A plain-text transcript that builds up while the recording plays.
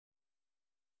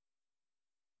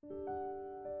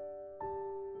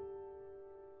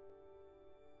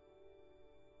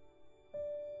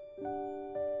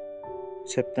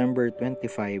September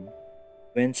 25,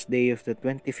 Wednesday of the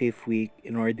 25th week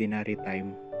in Ordinary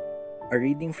Time. A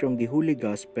reading from the Holy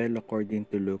Gospel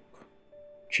according to Luke.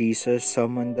 Jesus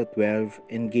summoned the 12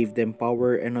 and gave them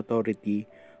power and authority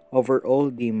over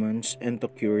all demons and to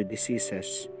cure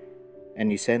diseases.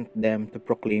 And he sent them to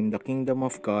proclaim the kingdom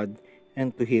of God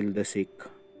and to heal the sick.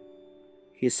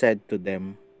 He said to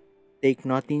them, "Take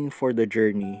nothing for the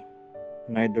journey,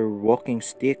 neither walking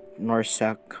stick nor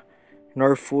sack,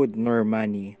 nor food nor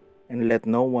money, and let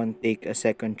no one take a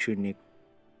second tunic.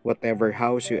 Whatever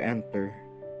house you enter,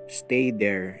 stay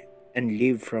there and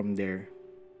live from there.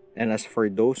 And as for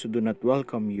those who do not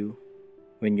welcome you,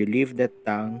 when you leave that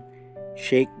town,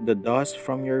 shake the dust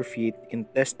from your feet in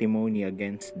testimony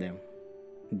against them."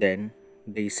 Then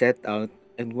they set out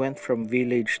and went from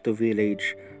village to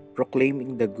village,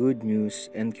 proclaiming the good news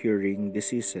and curing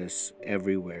diseases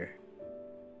everywhere.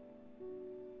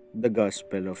 The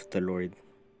Gospel of the Lord.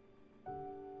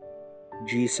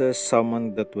 Jesus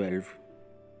summoned the 12.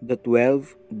 The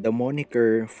 12, the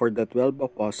moniker for the 12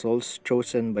 apostles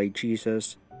chosen by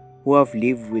Jesus, who have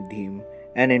lived with him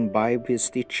and imbibed his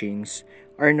teachings,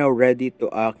 are now ready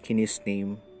to act in his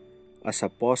name as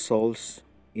apostles,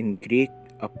 in Greek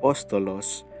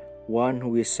apostolos, one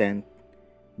who is sent.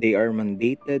 They are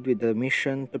mandated with a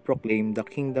mission to proclaim the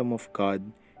kingdom of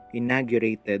God,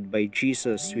 inaugurated by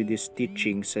Jesus with his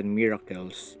teachings and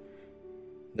miracles.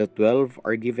 The 12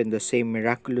 are given the same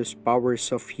miraculous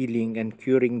powers of healing and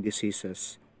curing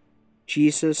diseases.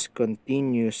 Jesus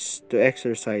continues to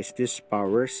exercise these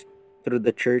powers through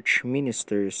the church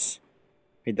ministers,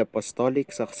 with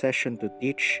apostolic succession to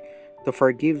teach, to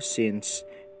forgive sins,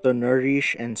 to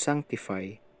nourish and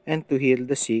sanctify, and to heal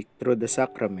the sick through the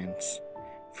sacraments.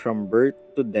 From birth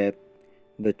to death,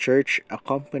 the Church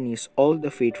accompanies all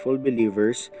the faithful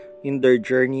believers in their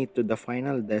journey to the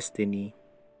final destiny,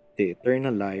 the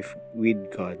eternal life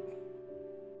with God.